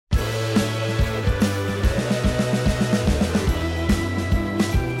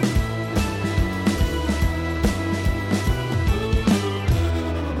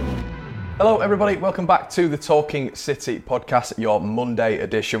Hello everybody, welcome back to the Talking City podcast, your Monday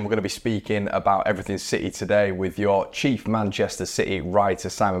edition. We're going to be speaking about everything City today with your chief Manchester City writer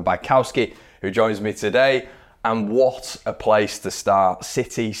Simon Bajkowski, who joins me today. And what a place to start.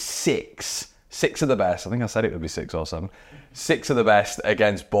 City six of the best. I think I said it would be 6 or 7. 6 of the best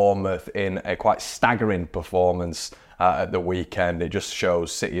against Bournemouth in a quite staggering performance at the weekend. It just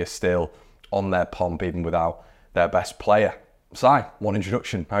shows City are still on their pomp even without their best player. Si, one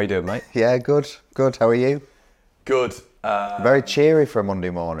introduction. How are you doing, mate? Yeah, good. How are you? Good. Very cheery for a Monday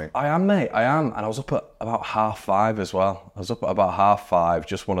morning. I am, mate. I am. And I was up at about 5:30 as well. I was up at about 5:30,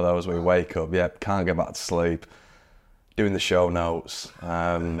 just one of those where you wake up, can't get back to sleep, doing the show notes.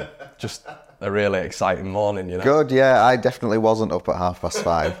 Just a really exciting morning, you know. Good, yeah. I definitely wasn't up at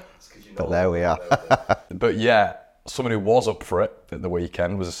 5:30, but there we are. But yeah, someone who was up for it at the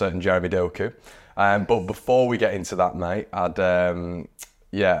weekend was a certain Jeremy Doku. But before we get into that, mate, the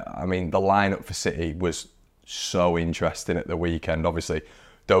lineup for City was so interesting at the weekend. Obviously,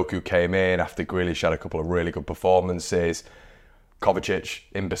 Doku came in after Grealish had a couple of really good performances. Kovacic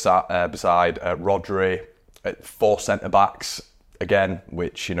in beside Rodri, 4 centre-backs again,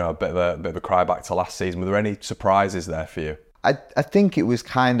 which, you know, a bit of a cry back to last season. Were there any surprises there for you? I think it was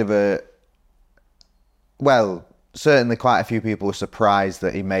kind of certainly quite a few people were surprised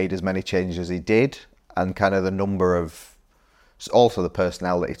that he made as many changes as he did, and kind of the number of, also the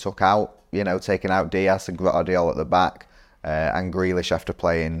personnel that he took out, you know, taking out Diaz and Gvardiol at the back, and Grealish after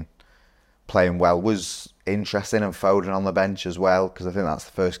playing well was interesting, and Foden on the bench as well, because I think that's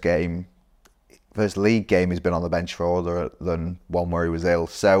the first league game he's been on the bench for other than one where he was ill.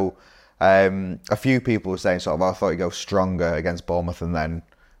 So a few people were saying sort of, I thought he'd go stronger against Bournemouth and then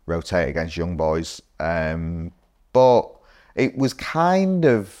rotate against young boys. But it was kind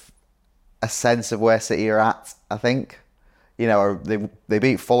of a sense of where City are at, I think. You know, they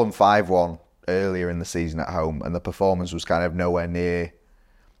beat Fulham 5-1 earlier in the season at home, and the performance was kind of nowhere near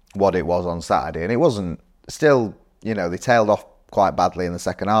what it was on Saturday. And it wasn't still, you know, they tailed off quite badly in the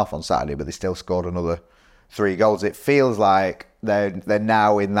second half on Saturday, but they still scored another 3 goals. It feels like they're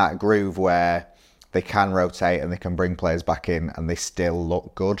now in that groove where they can rotate and they can bring players back in and they still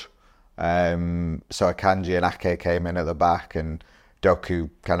look good. So Akanji and Ake came in at the back, and Doku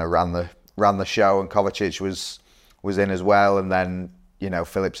kind of ran the show, and Kovacic was in as well, and then, you know,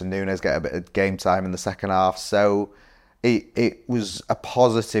 Phillips and Nunes get a bit of game time in the second half. So it was a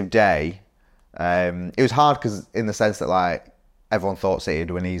positive day. It was hard because in the sense that, like, everyone thought City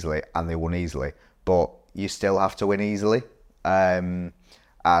would win easily, and they won easily, but you still have to win easily. And,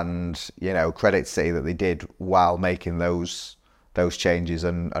 you know, credit to City that they did while making those changes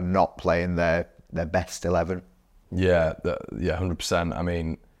and not playing their best 11. Yeah, 100%. I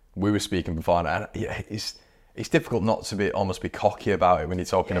mean, we were speaking before, and it's difficult not to almost be cocky about it when you're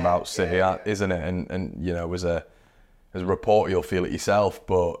talking about City, isn't it? And you know, as a reporter, you'll feel it yourself,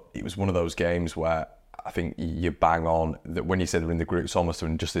 but it was one of those games where I think you bang on that when you say they're in the group, it's almost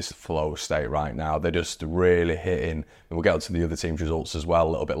in just this flow state right now. They're just really hitting, and we'll get to the other team's results as well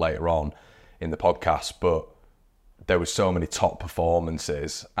a little bit later on in the podcast, but there were so many top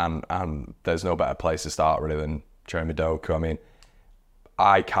performances, and there's no better place to start really than Jeremy Doku. I mean,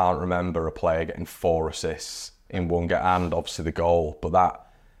 I can't remember a player getting 4 assists in one game, and obviously the goal, but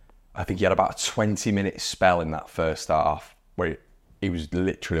I think he had about a 20-minute spell in that first half where he was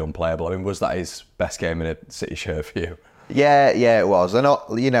literally unplayable. I mean, was that his best game in a City shirt for you? Yeah, it was. And,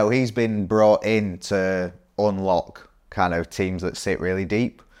 you know, he's been brought in to unlock kind of teams that sit really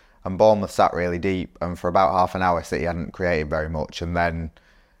deep. And Bournemouth sat really deep, and for about half an hour, City hadn't created very much. And then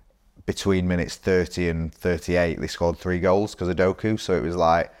between minutes 30 and 38, they scored 3 goals because of Doku. So it was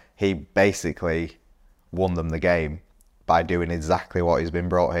like he basically won them the game by doing exactly what he's been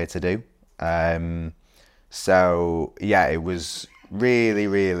brought here to do. So yeah, it was really,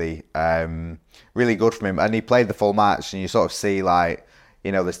 really, really good from him. And he played the full match, and you sort of see, like,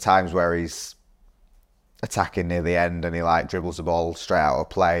 you know, there's times where he's attacking near the end and he like dribbles the ball straight out of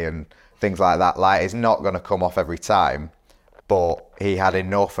play and things like that. Like, it's not going to come off every time, but he had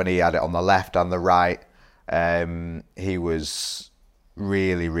enough, and he had it on the left and the right. He was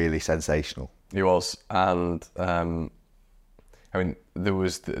really, really sensational. He was, and I mean, there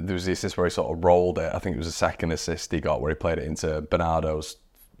was the assist where he sort of rolled it. I think it was the second assist he got where he played it into Bernardo's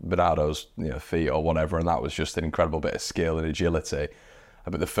feet or whatever, and that was just an incredible bit of skill and agility.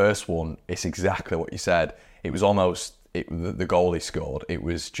 But the first one, it's exactly what you said. It was almost the goal he scored. It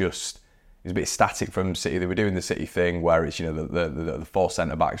was a bit static from City. They were doing the City thing where it's, you know, the 4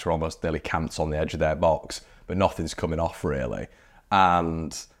 centre backs were almost nearly camped on the edge of their box, but nothing's coming off really.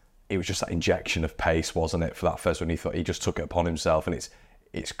 And it was just that injection of pace, wasn't it, for that first one? He thought he just took it upon himself, and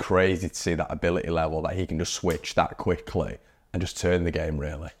it's crazy to see that ability level that he can just switch that quickly and just turn the game,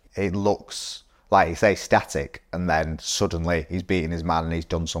 really. It looks, like you say, static, and then suddenly he's beating his man and he's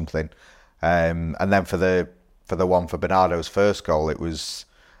done something. And then for the one for Bernardo's first goal, it was,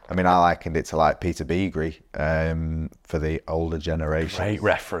 I mean, I likened it to like Peter Beagrie for the older generation. Great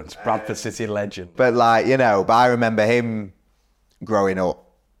reference, Bradford City legend. But like, you know, but I remember him growing up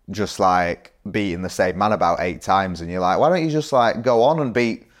just like beating the same man about 8 times, and you're like, why don't you just like go on and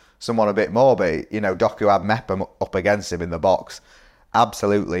beat someone a bit more? But, you know, Doku had Mepham up against him in the box,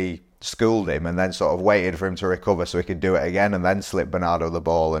 absolutely schooled him, and then sort of waited for him to recover so he could do it again, and then slip Bernardo the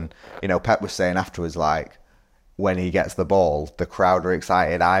ball. And, you know, Pep was saying afterwards, like, when he gets the ball, the crowd are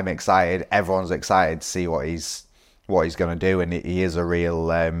excited, I'm excited, everyone's excited to see what he's going to do, and he is a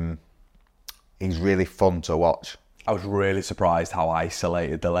real, he's really fun to watch. I was really surprised how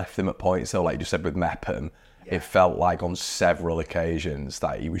isolated they left him at points. So, like you just said with Mepham, it felt like on several occasions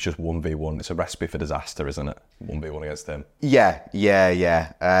that he was just 1v1. It's a recipe for disaster, isn't it? 1v1 against him. Yeah.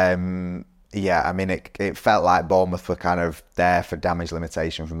 I mean, it felt like Bournemouth were kind of there for damage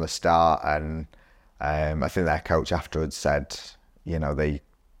limitation from the start, and I think their coach afterwards said, you know, in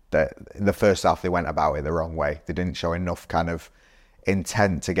the first half they went about it the wrong way. They didn't show enough kind of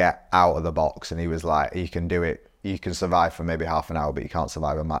intent to get out of the box, and he was like, you can do it. You can survive for maybe half an hour, but you can't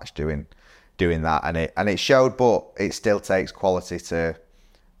survive a match doing that. And it showed, but it still takes quality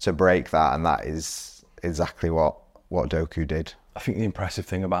to break that, and that is exactly what Doku did. I think the impressive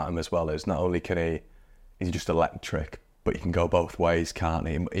thing about him as well is not only is he just electric, but he can go both ways, can't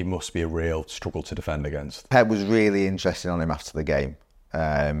he? He must be a real struggle to defend against. Pep was really interested on him after the game.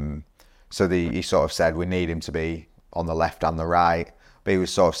 So he sort of said we need him to be on the left and the right. But he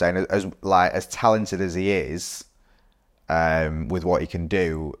was sort of saying, as talented as he is, with what he can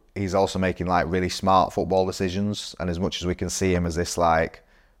do, he's also making like really smart football decisions. And as much as we can see him as this like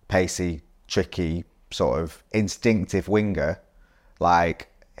pacey, tricky, sort of instinctive winger, like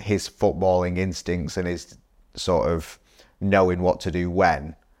his footballing instincts and his sort of knowing what to do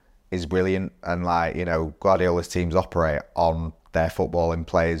when is brilliant. And like, you know, Guardiola's teams operate on their footballing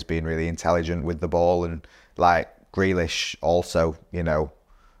players being really intelligent with the ball, and like Grealish also, you know,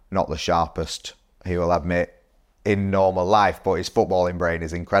 not the sharpest, he will admit, in normal life, but his footballing brain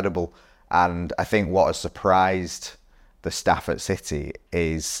is incredible. And I think what has surprised the staff at City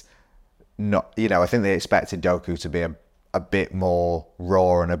is not, you know, I think they expected Doku to be a bit more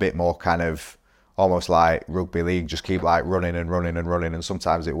raw and a bit more kind of almost like rugby league, just keep like running, and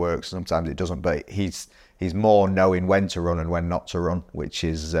sometimes it works, sometimes it doesn't. But he's more knowing when to run and when not to run, which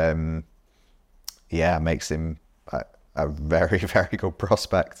is makes him a very, very good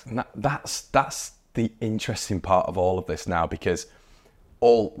prospect. And that's the interesting part of all of this now, because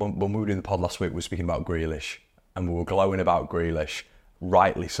when we were doing the pod last week, we were speaking about Grealish, and we were glowing about Grealish,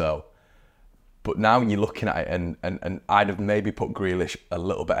 rightly so. But now when you're looking at it, and I'd have maybe put Grealish a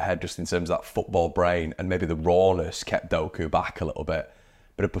little bit ahead just in terms of that football brain, and maybe the rawness kept Doku back a little bit.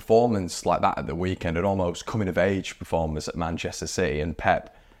 But a performance like that at the weekend, an almost coming-of-age performance at Manchester City, and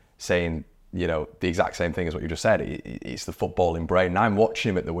Pep saying, you know, the exact same thing as what you just said, it's the footballing brain. And I'm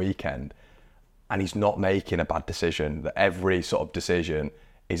watching him at the weekend, and he's not making a bad decision. That every sort of decision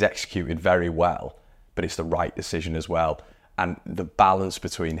is executed very well, but it's the right decision as well. And the balance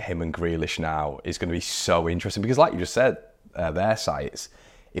between him and Grealish now is going to be so interesting, because like you just said, their sites,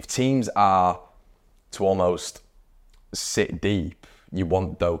 if teams are to almost sit deep, you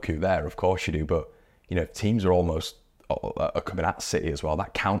want Doku there, of course you do. But, you know, if teams are almost coming at City as well,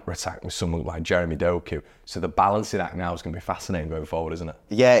 that counter-attack with someone like Jeremy Doku. So the balancing act now is going to be fascinating going forward, isn't it?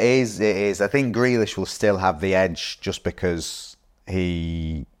 Yeah, it is. I think Grealish will still have the edge just because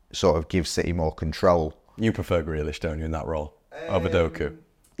he sort of gives City more control. You prefer Grealish, don't you, in that role, over Doku?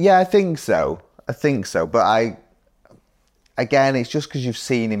 Yeah, I think so. But again, it's just because you've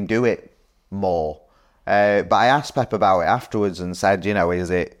seen him do it more. But I asked Pep about it afterwards and said, you know, is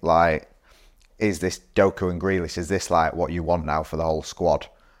this Doku and Grealish, is this like what you want now for the whole squad?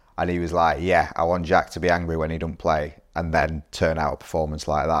 And he was like, yeah, I want Jack to be angry when he don't play and then turn out a performance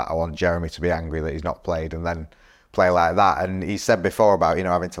like that. I want Jeremy to be angry that he's not played and then play like that. And he said before about, you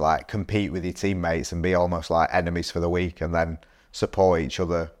know, having to like compete with your teammates and be almost like enemies for the week and then support each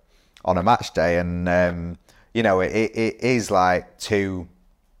other on a match day. And, you know, it is like two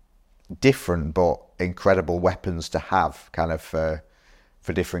different but incredible weapons to have kind of for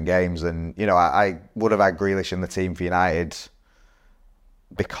different games. And, you know, I would have had Grealish in the team for United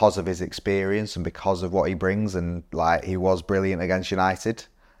because of his experience and because of what he brings, and like he was brilliant against United.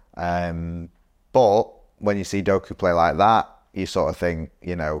 But when you see Doku play like that, you sort of think,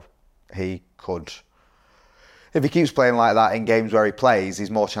 you know, he could if he keeps playing like that in games where he plays,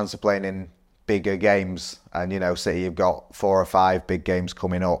 he's more chance of playing in bigger games. And, City have got 4 or 5 big games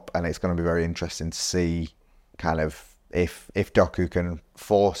coming up, and it's going to be very interesting to see kind of if Doku can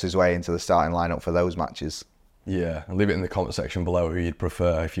force his way into the starting lineup for those matches. Yeah, and leave it in the comment section below who you'd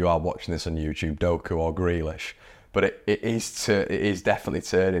prefer if you are watching this on YouTube, Doku or Grealish. But it is definitely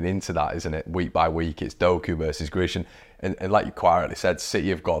turning into that, isn't it? Week by week, it's Doku versus Grealish. And like you quite rightly said, City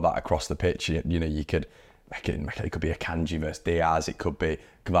have got that across the pitch. You could make it could be Akanji versus Diaz, it could be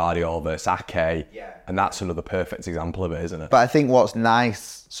Gvardiol versus Ake, and that's another perfect example of it, isn't it? But I think what's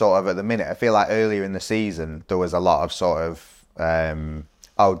nice, sort of at the minute, I feel like earlier in the season there was a lot of sort of,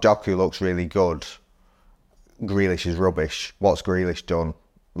 Doku looks really good, Grealish is rubbish. What's Grealish done?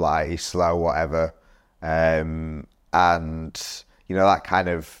 Like, he's slow, whatever. And that kind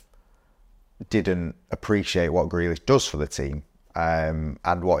of didn't appreciate what Grealish does for the team,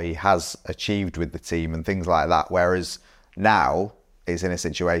 and what he has achieved with the team and things like that. Whereas now it's in a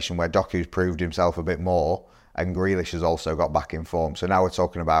situation where Doku's proved himself a bit more, and Grealish has also got back in form. So now we're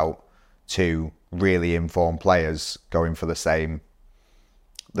talking about 2 really informed players going for the same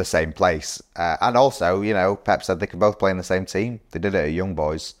place. And also, Pep said they could both play in the same team. They did it at Young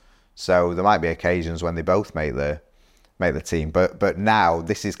Boys. So there might be occasions when they both make the team. But now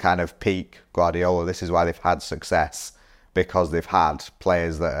this is kind of peak Guardiola. This is why they've had success, because they've had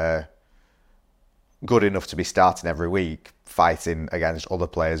players that are good enough to be starting every week, fighting against other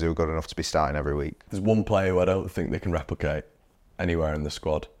players who are good enough to be starting every week. There's one player who I don't think they can replicate anywhere in the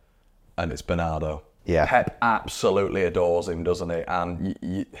squad, and it's Bernardo. Yeah. Pep absolutely adores him, doesn't he? And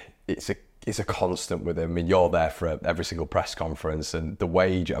it's a constant with him. I mean, you're there for every single press conference, and the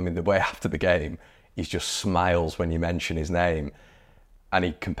way after the game, he just smiles when you mention his name. And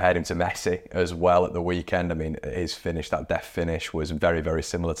he compared him to Messi as well at the weekend. I mean, his finish, that death finish, was very, very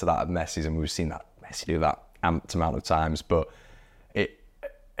similar to that of Messi's, and we've seen that Messi do that amped amount of times. But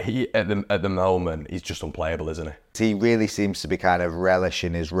he at the moment, he's just unplayable, isn't he? He really seems to be kind of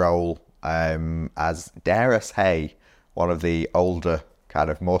relishing his role as, dare I say, one of the older, kind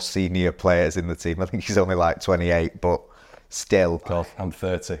of more senior players in the team. I think he's only like 28, but still. God, I'm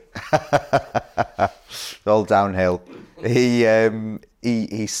 30. It's all downhill.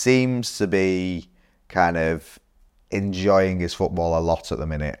 He seems to be kind of enjoying his football a lot at the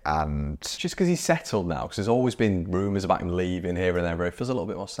minute, and just because he's settled now, because there's always been rumours about him leaving here and there, but it feels a little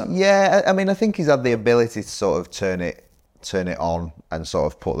bit more settled. Yeah, I mean, I think he's had the ability to sort of turn it on and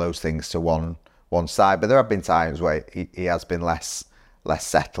sort of put those things to one side. But there have been times where he has been less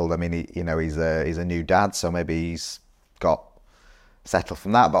settled. I mean, he's a new dad, so maybe he's got settled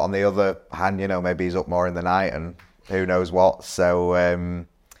from that. But on the other hand, maybe he's up more in the night and who knows what. So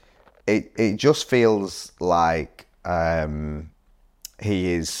it just feels like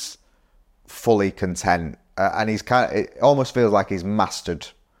he is fully content, and it almost feels like he's mastered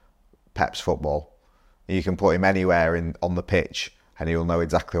Pep's football. You can put him anywhere on the pitch, and he'll know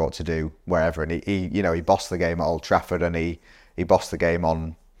exactly what to do wherever. And he bossed the game at Old Trafford, and he bossed the game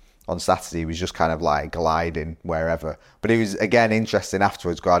on Saturday. He was just kind of like gliding wherever. But it was, again, interesting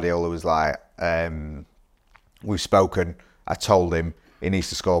afterwards. Guardiola was like, we've spoken. I told him he needs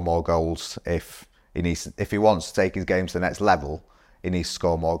to score more goals. If he wants to take his game to the next level, he needs to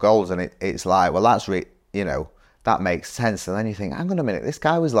score more goals. And it's like, well, that's that makes sense. And then you think, hang on a minute, this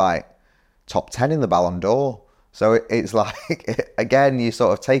guy was like top 10 in the Ballon d'Or. So it's like, again, you're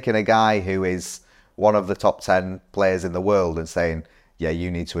sort of taking a guy who is one of the top 10 players in the world and saying, yeah,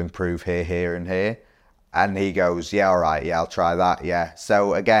 you need to improve here, here and here. And he goes, yeah, all right, yeah, I'll try that, yeah.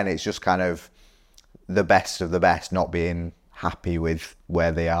 So again, it's just kind of the best of the best not being happy with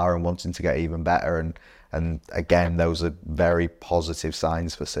where they are and wanting to get even better. And again, those are very positive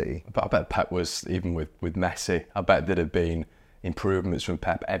signs for City. But I bet Pep was, even with Messi, I bet there'd have been improvements from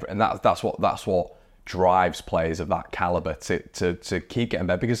Pep, and that's what drives players of that calibre to keep getting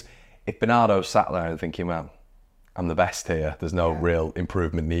better. Because if Bernardo sat there and thinking, well, I'm the best here, there's no real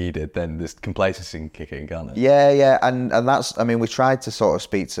improvement needed, then this complacency can kick in, can't it? Yeah, and that's, I mean, we tried to sort of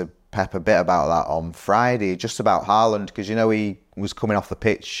speak to Pep a bit about that on Friday, just about Haaland, because he was coming off the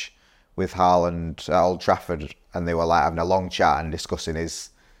pitch with Haaland at Old Trafford, and they were like having a long chat and discussing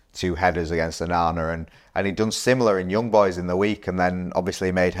his 2 headers against Onana, and he'd done similar in Young Boys in the week, and then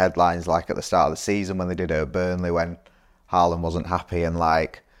obviously made headlines like at the start of the season when they did it at Burnley, when Haaland wasn't happy, and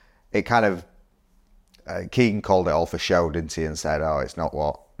like it kind of Keaton called it all for show, didn't he, and said, oh, it's not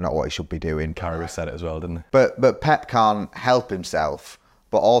what he should be doing. Carragher said it as well, didn't he? But Pep can't help himself,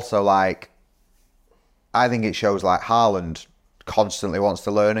 but also like I think it shows like Haaland constantly wants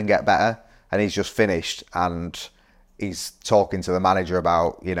to learn and get better, and he's just finished, and he's talking to the manager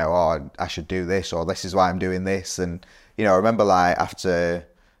about, oh, I should do this, or this is why I'm doing this. And, I remember like after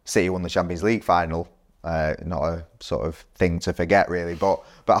City won the Champions League final, not a sort of thing to forget really, but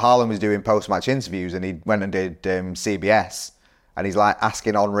Haaland was doing post-match interviews, and he went and did CBS, and he's like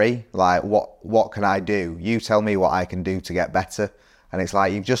asking Henry, like, what can I do? You tell me what I can do to get better. And it's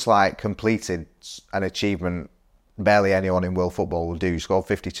like, you've just like completed an achievement barely anyone in world football will do. You scored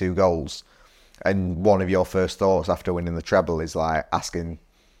 52 goals. And one of your first thoughts after winning the treble is like asking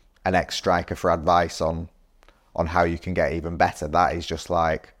an ex-striker for advice on how you can get even better. That is just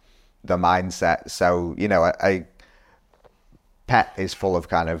like the mindset. So, Pep is full of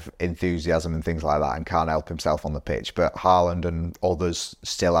kind of enthusiasm and things like that and can't help himself on the pitch. But Haaland and others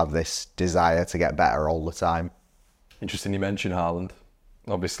still have this desire to get better all the time. Interesting you mention Haaland.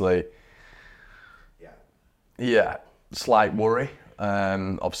 Obviously, yeah, slight worry.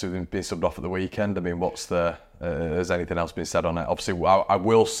 Obviously, we've been subbed off at the weekend. I mean, has anything else been said on it? Obviously, I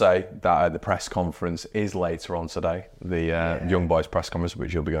will say that the press conference is later on today. The young boys press conference,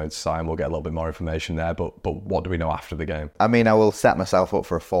 which you'll be going to sign. We'll get a little bit more information there. But what do we know after the game? I mean, I will set myself up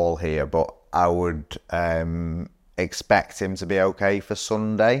for a fall here, but I would expect him to be okay for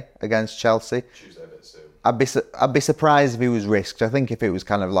Sunday against Chelsea. Tuesday, a bit soon. I'd be surprised if he was risked. I think if it was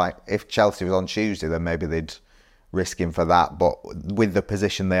kind of like, if Chelsea was on Tuesday, then maybe they'd risk him for that. But with the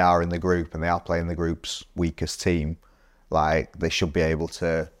position they are in the group, and they are playing the group's weakest team, like, they should be able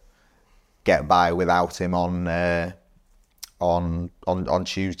to get by without him on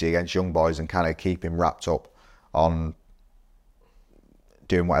Tuesday against Young Boys, and kind of keep him wrapped up on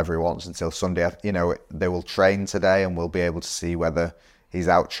doing whatever he wants until Sunday. They will train today, and we'll be able to see whether he's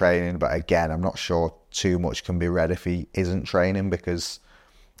out training. But again, I'm not sure too much can be read if he isn't training, because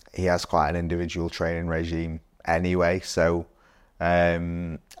he has quite an individual training regime anyway. So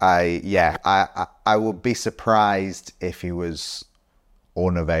I would be surprised if he was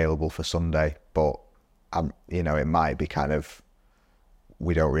unavailable for Sunday, but it might be kind of,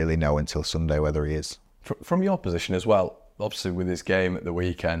 we don't really know until Sunday whether he is. From your position as well, obviously with this game at the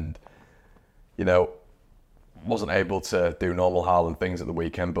weekend, wasn't able to do normal Haaland things at the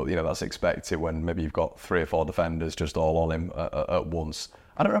weekend, but that's expected when maybe you've got 3 or 4 defenders just all on him at once.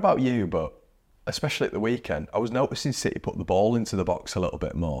 I don't know about you, but especially at the weekend, I was noticing City put the ball into the box a little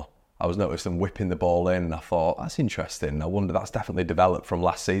bit more. I was noticing them whipping the ball in, and I thought, that's interesting. I wonder, that's definitely developed from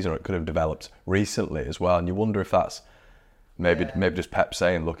last season, or it could have developed recently as well. And you wonder if that's maybe just Pep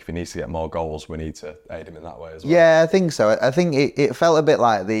saying, look, if he needs to get more goals, we need to aid him in that way as well. Yeah, I think so. I think it felt a bit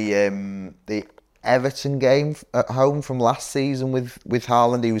like the Everton game at home from last season with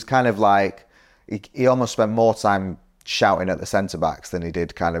Haaland. He was kind of like, he almost spent more time shouting at the centre-backs than he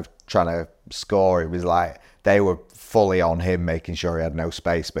did kind of trying to score. It was like they were fully on him, making sure he had no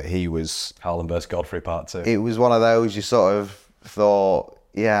space, but he was... Haaland versus Godfrey part 2. It was one of those you sort of thought,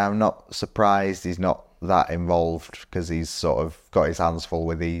 yeah, I'm not surprised he's not that involved, because he's sort of got his hands full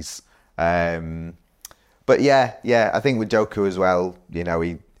with these. But I think with Doku as well,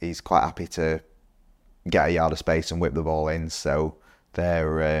 he's quite happy to get a yard of space and whip the ball in. So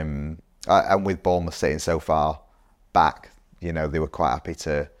they're... and with Bournemouth sitting so far back, they were quite happy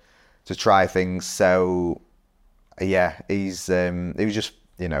to try things. So he was just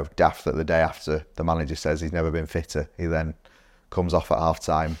daft that the day after the manager says he's never been fitter, he then comes off at half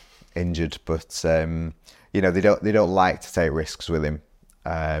time injured. But they don't like to take risks with him,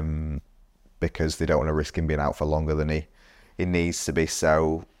 because they don't want to risk him being out for longer than he needs to be.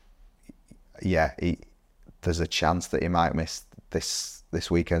 So there's a chance that he might miss this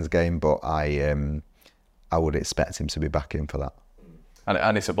weekend's game, but I would expect him to be back in for that.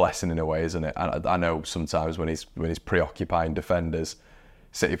 And it's a blessing in a way, isn't it? I know sometimes when he's preoccupying defenders,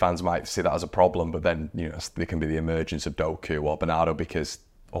 City fans might see that as a problem, but then there can be the emergence of Doku or Bernardo, because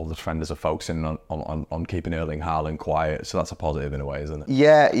all the defenders are focusing on keeping Erling Haaland quiet. So that's a positive in a way, isn't it?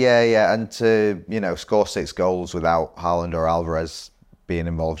 Yeah. And to score 6 goals without Haaland or Alvarez being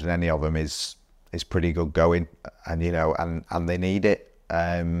involved in any of them is pretty good going. And and they need it.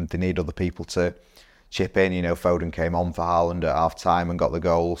 They need other people to chip in. Foden came on for Haaland at half time and got the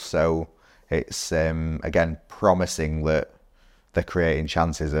goal. So it's again promising that they're creating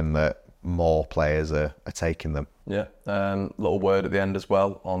chances and that more players are taking them. Yeah. Little word at the end as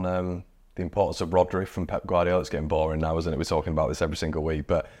well on the importance of Rodri from Pep Guardiola. It's getting boring now, isn't it? We're talking about this every single week,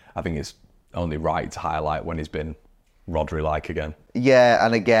 but I think it's only right to highlight when he's been Rodri-like again. Yeah,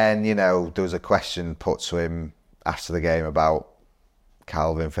 and again, there was a question put to him after the game about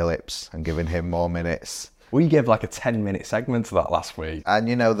Calvin Phillips and giving him more minutes. We gave like a 10-minute segment to that last week. And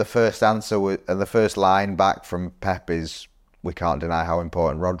the first answer and the first line back from Pep is, we can't deny how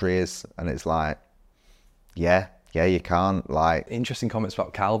important Rodri is. And it's like, yeah, Yeah, you can't, like... Interesting comments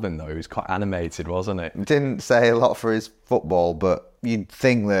about Calvin, though. He was quite animated, wasn't it? Didn't say a lot for his football, but you'd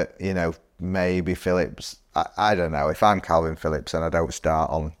think that, maybe Phillips... I don't know. If I'm Calvin Phillips and I don't start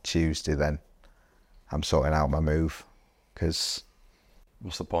on Tuesday, then I'm sorting out my move. Because...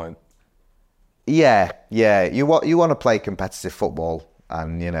 What's the point? Yeah. You want to play competitive football,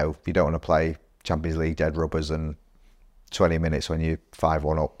 and, you don't want to play Champions League dead rubbers and 20 minutes when you're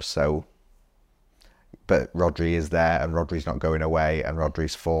 5-1 up, so... But Rodri is there, and Rodri's not going away, and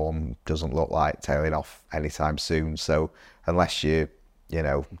Rodri's form doesn't look like tailing off anytime soon. So unless you're,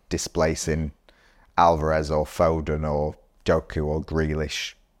 displacing Alvarez or Foden or Doku or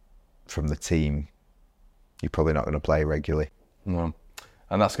Grealish from the team, you're probably not going to play regularly. No.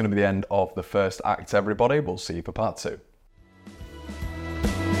 And that's going to be the end of the first act, everybody. We'll see you for part 2.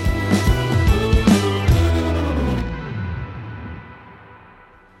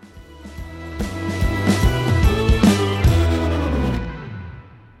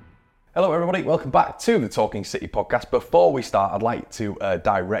 Hello everybody, welcome back to the Talking City podcast. Before we start, I'd like to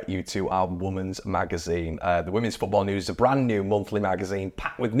direct you to our Women's Magazine. The Women's Football News is a brand new monthly magazine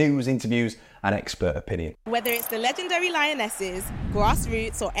packed with news, interviews and expert opinion. Whether it's the legendary Lionesses,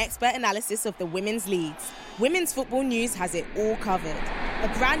 grassroots or expert analysis of the women's leagues, Women's Football News has it all covered.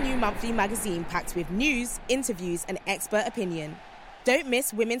 A brand new monthly magazine packed with news, interviews and expert opinion. Don't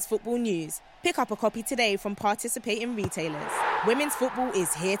miss Women's Football News. Pick up a copy today from participating retailers. Women's football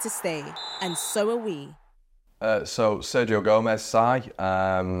is here to stay, and so are we. So Sergio Gomez,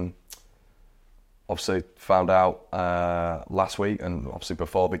 obviously found out last week and obviously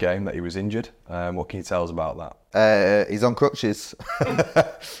before the game that he was injured. What can you tell us about that? He's on crutches.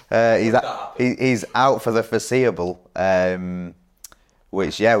 He's out for the foreseeable,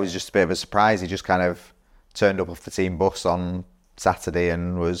 which was just a bit of a surprise. He just kind of turned up off the team bus on Saturday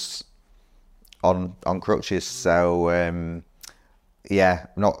and was on crutches, so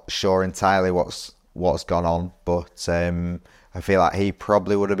not sure entirely what's gone on, but I feel like he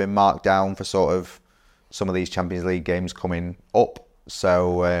probably would have been marked down for sort of some of these Champions League games coming up,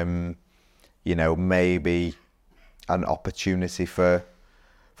 so maybe an opportunity for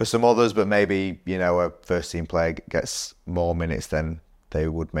some others, but maybe a first team player gets more minutes than they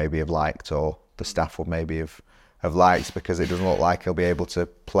would maybe have liked, or the staff would maybe have liked, because it doesn't look like he'll be able to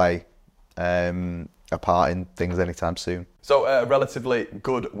play a part in things anytime soon. So a relatively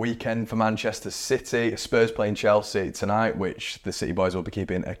good weekend for Manchester City. Spurs playing Chelsea tonight, which the City boys will be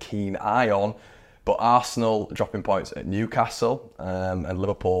keeping a keen eye on. But Arsenal dropping points at Newcastle, and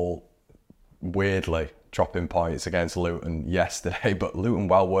Liverpool weirdly dropping points against Luton yesterday. But Luton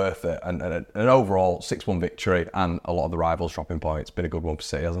well worth it, and an overall 6-1 victory, and a lot of the rivals dropping points. Been a good one for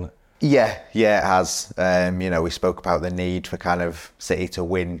City, hasn't it? Yeah, it has. We spoke about the need for kind of City to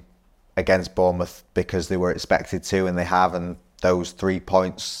win against Bournemouth because they were expected to, and they have, and those 3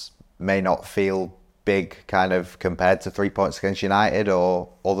 points may not feel big kind of compared to 3 points against United or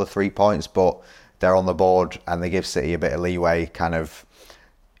other 3 points, but they're on the board and they give City a bit of leeway. Kind of,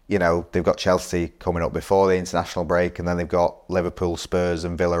 they've got Chelsea coming up before the international break, and then they've got Liverpool, Spurs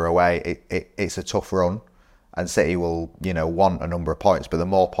and Villa away. It's a tough run, and City will, want a number of points, but the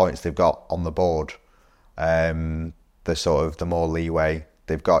more points they've got on the board, the more leeway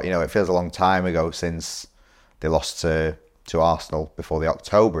they've got. It feels a long time ago since they lost to Arsenal before the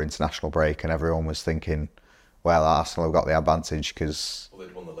October international break, and everyone was thinking, well, Arsenal have got the advantage because... Well,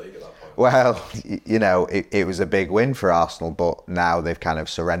 they'd won the league at that point. Well, it was a big win for Arsenal, but now they've kind of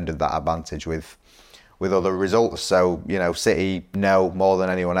surrendered that advantage with other results. So, City know more than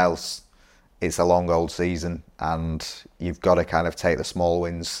anyone else it's a long old season, and you've got to kind of take the small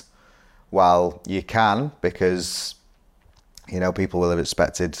wins while you can, because people will have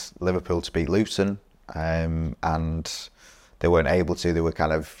expected Liverpool to beat Luton, and they weren't able to. They were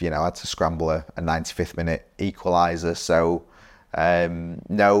kind of, had to scramble a 95th minute equaliser. So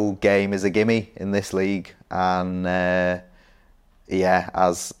no game is a gimme in this league, and as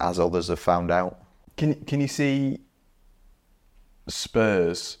others have found out. Can you see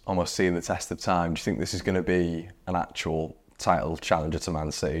Spurs almost seeing the test of time? Do you think this is going to be an actual title challenger to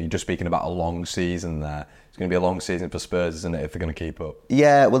Man City? You're just speaking about a long season there. It's going to be a long season for Spurs, isn't it, if they're going to keep up?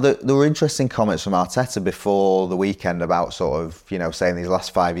 Yeah, well, there were interesting comments from Arteta before the weekend about sort of, saying these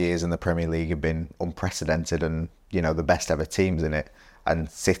last 5 years in the Premier League have been unprecedented, and, the best ever teams in it. And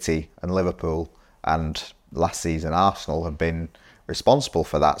City and Liverpool and last season Arsenal have been responsible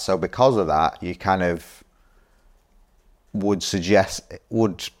for that. So because of that, you kind of would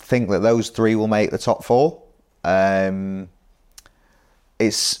think that those three will make the top four.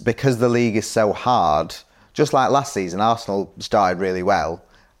 It's because the league is so hard. Just like last season, Arsenal started really well,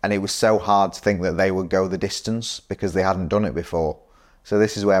 and it was so hard to think that they would go the distance because they hadn't done it before. So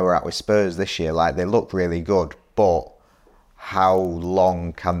this is where we're at with Spurs this year. Like, they look really good, but how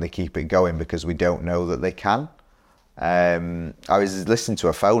long can they keep it going? Because we don't know that they can. I was listening to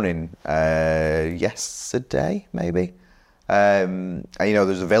a phone-in yesterday, maybe. And, you know,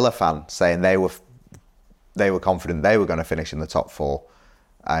 there's a Villa fan saying they were confident they were going to finish in the top four.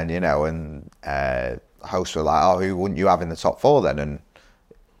 And, you know, hosts were like, oh, who wouldn't you have in the top four then?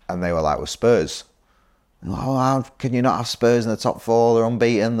 And they were like, well, Spurs. Oh, how can you not have Spurs in the top four? They're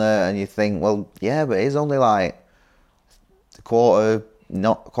unbeaten there. And you think, well, yeah, but it's only like a quarter,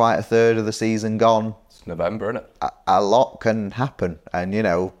 not quite a third of the season gone. It's November, isn't it? A lot can happen. And, you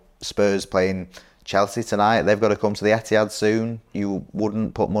know, Spurs playing Chelsea tonight. They've got to come to the Etihad soon. You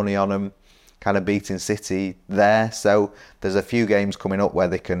wouldn't put money on them kind of beating City there. So there's a few games coming up where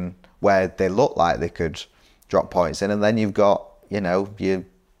they look like they could drop points in. And then you've got, you know, your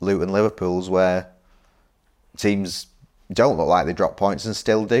Luton Liverpools where teams don't look like they drop points and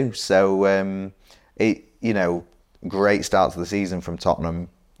still do. So, you know, great start to the season from Tottenham.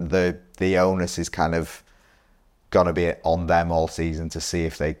 The onus is kind of going to be on them all season to see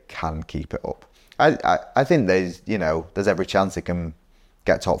if they can keep it up. I think there's every chance they can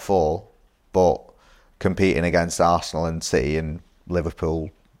get top four, but competing against Arsenal and City and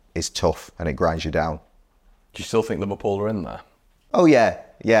Liverpool is tough and it grinds you down. Do you still think Liverpool are in there? Oh, yeah,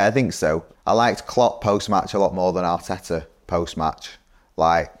 I think so. I liked Klopp post-match a lot more than Arteta post-match.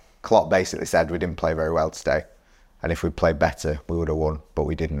 Like, Klopp basically said we didn't play very well today, and if we'd played better, we would have won, but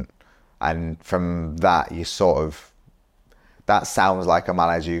we didn't. And from that, that sounds like a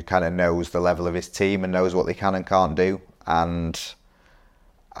manager who kind of knows the level of his team and knows what they can and can't do. And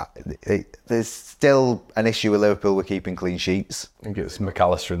there's still an issue with Liverpool with keeping clean sheets. I think it's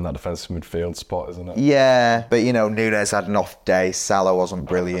McAllister in that defensive midfield spot, isn't it? Yeah, but, you know, Nunes had an off day, Salah wasn't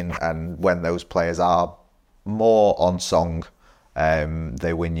brilliant, and when those players are more on song,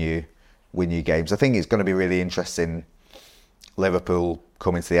 they win you games. I think it's going to be really interesting, Liverpool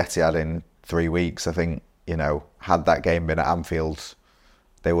coming to the Etihad in 3 weeks. I think, you know, had that game been at Anfield,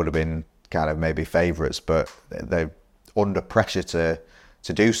 they would have been kind of maybe favourites, but they're under pressure to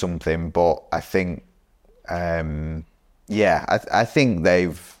do something. But I think, I think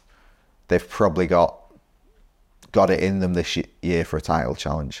they've probably got it in them this year for a title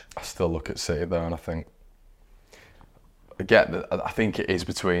challenge. I still look at City though, and I think it's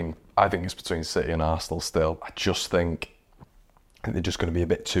between City and Arsenal still. I think they're just going to be a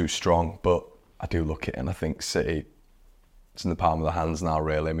bit too strong, but I do look at it and I think City, it's in the palm of their hands now,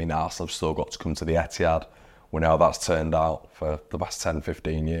 really. I mean, Arsenal have still got to come to the Etihad. We know how that's turned out for the past 10,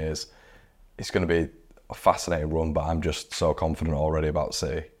 15 years. It's going to be a fascinating run, but I'm just so confident already about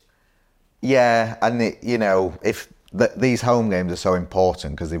City. Yeah, and these home games are so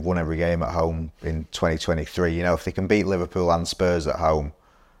important because they've won every game at home in 2023. You know, if they can beat Liverpool and Spurs at home,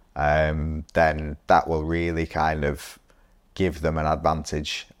 then that will really kind of give them an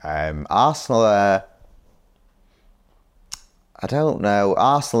advantage. Arsenal, I don't know.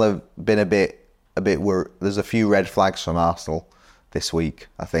 Arsenal have been a bit worried. There's a few red flags from Arsenal this week,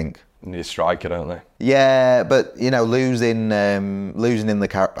 I think. Need a striker, don't they? Yeah, but, you know, losing in the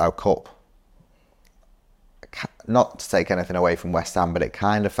Carabao Cup, not to take anything away from West Ham, but it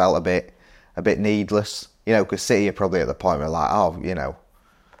kind of felt a bit needless. You know, because City are probably at the point where like, oh, you know,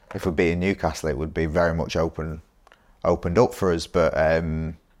 if we're beating Newcastle, it would be very much opened up for us. But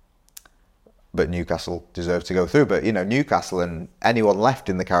Newcastle deserve to go through. But, you know, Newcastle and anyone left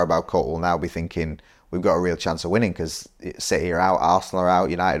in the Carabao Cup will now be thinking we've got a real chance of winning because City are out, Arsenal are out,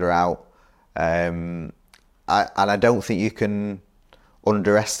 United are out. And I don't think you can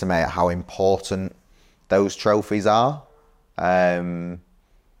underestimate how important those trophies are.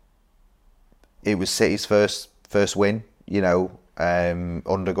 It was City's first win, you know,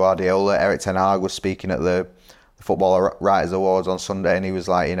 under Guardiola. Eric Ten Hag was speaking at the Football Writers Awards on Sunday, and he was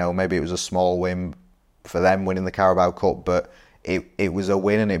like, you know, maybe it was a small win for them winning the Carabao Cup, but it was a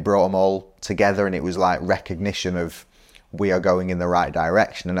win and it brought them all together, and it was like recognition of we are going in the right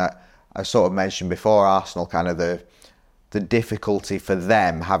direction. And I sort of mentioned before Arsenal kind of the difficulty for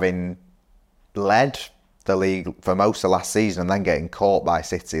them having led the league for most of last season and then getting caught by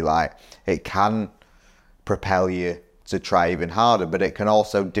City. Like, it can propel you to try even harder, but it can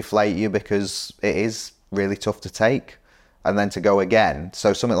also deflate you because it is really tough to take and then to go again.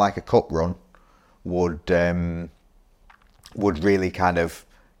 So something like a cup run would really kind of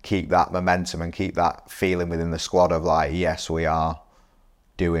keep that momentum and keep that feeling within the squad of like, yes, we are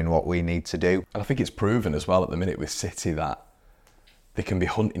doing what we need to do. And I think it's proven as well at the minute with City that they can be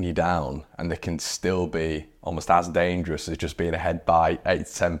hunting you down, and they can still be almost as dangerous as just being ahead by 8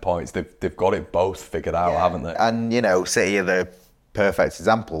 to 10 points. They've got it both figured out, haven't they? And City are the perfect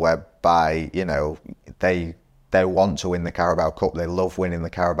example whereby they want to win the Carabao Cup. They love winning the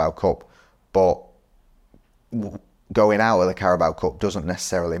Carabao Cup, but going out of the Carabao Cup doesn't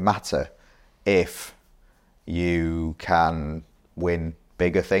necessarily matter if you can win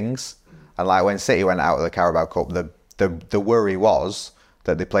bigger things. And like when City went out of the Carabao Cup, the worry was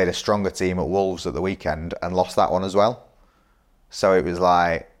that they played a stronger team at Wolves at the weekend and lost that one as well. So it was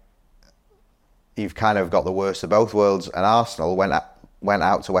like, you've kind of got the worst of both worlds. And Arsenal went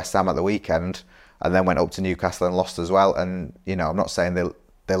out to West Ham at the weekend and then went up to Newcastle and lost as well. And I'm not saying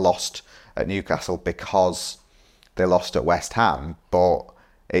they lost at Newcastle because they lost at West Ham, but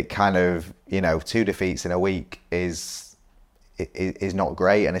it kind of 2 defeats in a week is not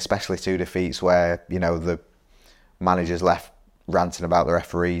great, and especially 2 defeats where the managers left ranting about the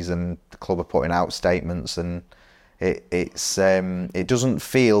referees and the club are putting out statements, and it doesn't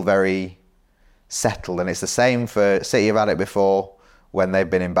feel very settled. And it's the same for City. Have had it before when they've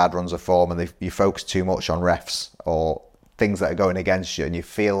been in bad runs of form and you focus too much on refs or things that are going against you, and you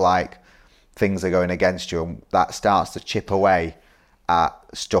feel like things are going against you, and that starts to chip away at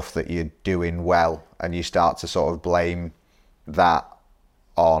stuff that you're doing well, and you start to sort of blame that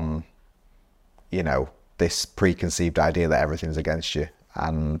on this preconceived idea that everything's against you,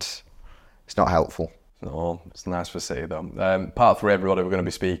 and it's not helpful. No, it's nice for City though. Part 3, everybody, we're going to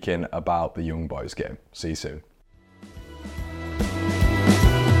be speaking about the Young Boys game. See you soon.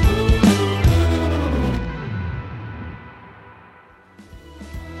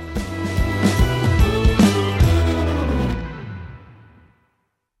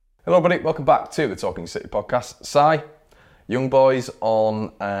 Hello everybody, welcome back to the Talking City podcast. Si, Young Boys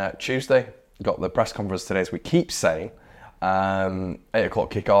on Tuesday. Got the press conference today, as we keep saying. 8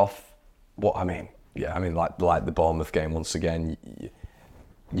 o'clock kickoff. Like the Bournemouth game once again.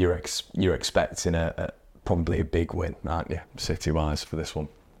 You're expecting probably a big win, aren't you, City-wise, for this one?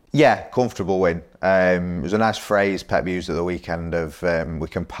 Yeah, comfortable win. It was a nice phrase Pep used at the weekend of we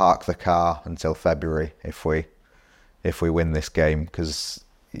can park the car until February if we win this game, because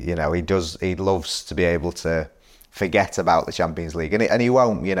he loves to be able to forget about the Champions League, and he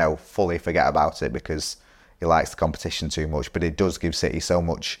won't fully forget about it because he likes the competition too much, but it does give City so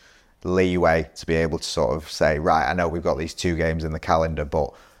much leeway to be able to sort of say, right, I know we've got these 2 games in the calendar,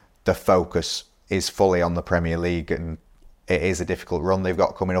 but the focus is fully on the Premier League, and it is a difficult run they've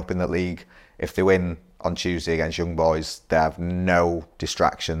got coming up in the league. If they win on Tuesday against Young Boys, they have no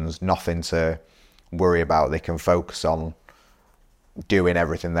distractions, nothing to worry about. They can focus on doing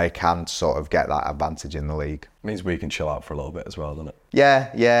everything they can to sort of get that advantage in the league. Means we can chill out for a little bit as well, doesn't it?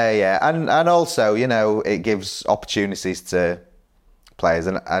 Yeah. And also, it gives opportunities to players,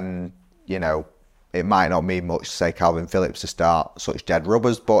 and it might not mean much to say Calvin Phillips to start such dead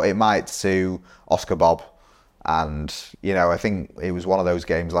rubbers, but it might to Oscar Bob. And, I think it was one of those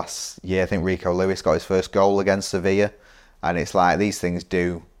games last year. I think Rico Lewis got his first goal against Sevilla, and it's like these things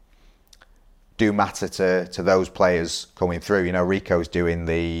do matter to those players coming through. Rico's doing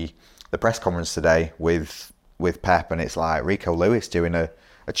the press conference today with Pep, and it's like Rico Lewis doing a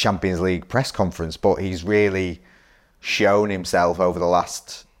Champions League press conference, but he's really shown himself over the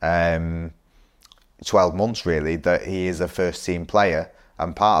last 12 months really that he is a first team player,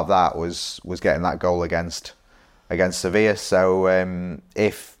 and part of that was getting that goal against Sevilla. So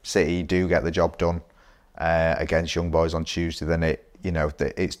if City do get the job done against Young Boys on Tuesday, then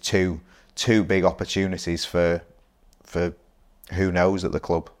it's two big opportunities for who knows at the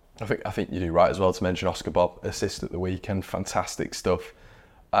club. I think you do right as well to mention Oscar Bob, assist at the weekend, fantastic stuff.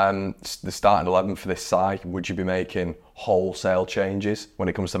 And the starting 11 for this side, would you be making wholesale changes when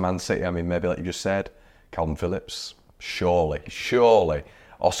it comes to Man City? I mean, maybe like you just said, Calvin Phillips, surely.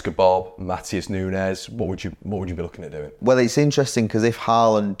 Oscar Bob, Matheus Nunes, what would you be looking at doing? Well, it's interesting because if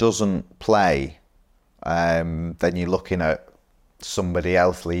Haaland doesn't play, then you're looking at somebody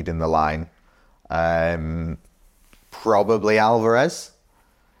else leading the line. Probably Alvarez,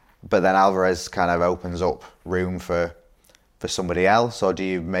 but then Alvarez kind of opens up room for somebody else, or do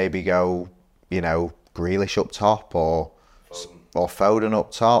you maybe go, Grealish up top or Foden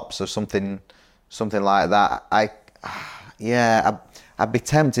up top, so something like that. I'd be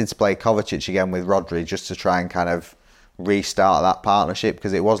tempted to play Kovacic again with Rodri just to try and kind of restart that partnership,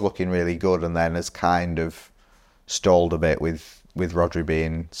 because it was looking really good and then has kind of stalled a bit with Rodri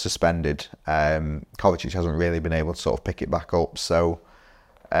being suspended. Kovacic hasn't really been able to sort of pick it back up, so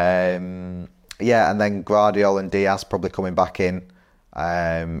and then Guardiola and Diaz probably coming back in.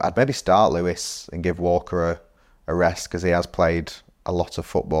 I'd maybe start Lewis and give Walker a rest, because he has played a lot of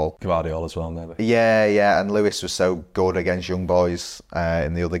football. Guardiola as well, maybe. Yeah, and Lewis was so good against young boys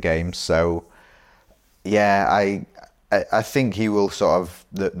in the other games. So, yeah, I think he will sort of,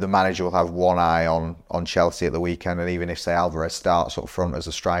 the manager will have one eye on Chelsea at the weekend, and even if, say, Alvarez starts up front as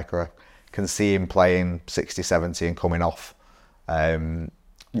a striker, I can see him playing 60, 70 and coming off,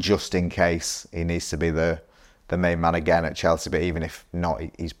 just in case he needs to be the main man again at Chelsea. But even if not,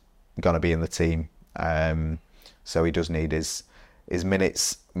 he's going to be in the team. So he does need his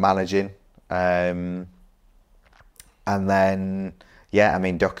minutes managing. And then, yeah, I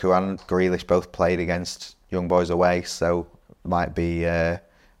mean, Doku and Grealish both played against young boys away, so might be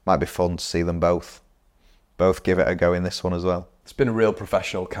fun to see them both give it a go in this one as well. It's been a real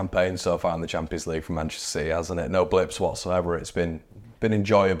professional campaign so far in the Champions League for Manchester City, hasn't it? No blips whatsoever. It's been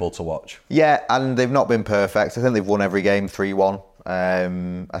enjoyable to watch. Yeah, and they've not been perfect. I think they've won every game 3-1.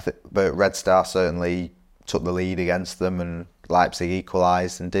 But Red Star certainly took the lead against them, and Leipzig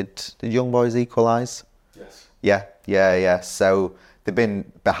equalised. And did young boys equalise? Yes. Yeah. So they've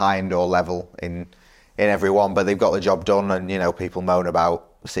been behind or level in every one, but they've got the job done. And, you know, people moan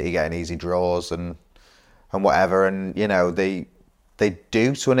about City getting easy draws and whatever, and, you know, they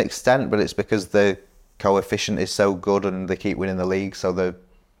do to an extent, but it's because the coefficient is so good and they keep winning the league, so they're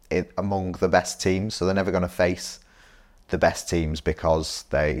among the best teams, so they're never going to face the best teams because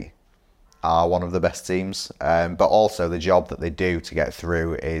they are one of the best teams. But also the job that they do to get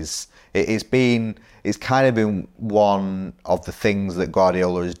through it's kind of been one of the things that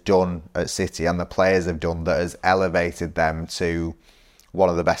Guardiola has done at City and the players have done that has elevated them to one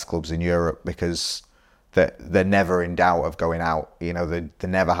of the best clubs in Europe, because they're never in doubt of going out. You know, they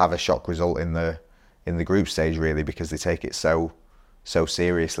never have a shock result in the group stage, really, because they take it so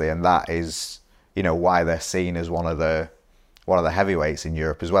seriously, and that is, you know, why they're seen as one of the heavyweights in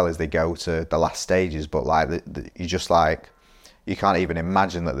Europe, as well as they go to the last stages. But like, you can't even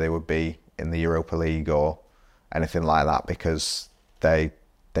imagine that they would be in the Europa League or anything like that, because they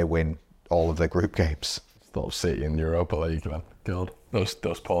win all of their group games. Thought City in the Europa League, man. God, those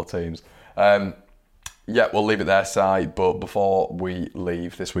poor teams. Yeah, we'll leave it there, Si. But before we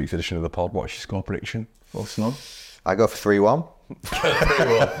leave this week's edition of the pod, what's your score prediction for Snog? I go for 3-1.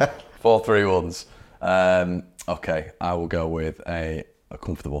 4-3-1s. Okay, I will go with a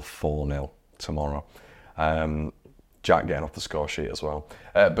comfortable 4-0 tomorrow. Jack getting off the score sheet as well.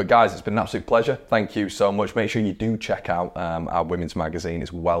 But guys, it's been an absolute pleasure. Thank you so much. Make sure you do check out our women's magazine.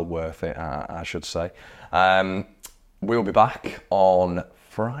 It's well worth it, I should say. We'll be back on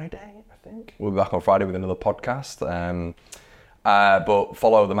Friday. We'll be back on Friday with another podcast. But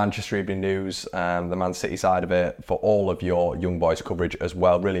follow the Manchester Evening News, the Man City side of it, for all of your young boys coverage as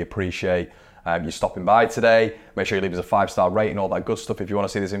well. Really appreciate you stopping by today. Make sure you leave us a 5-star rating, all that good stuff. If you want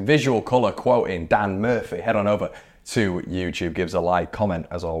to see this in visual colour, quoting Dan Murphy, head on over to YouTube, give us a like, comment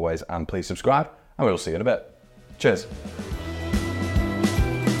as always, and please subscribe, and we'll see you in a bit. Cheers.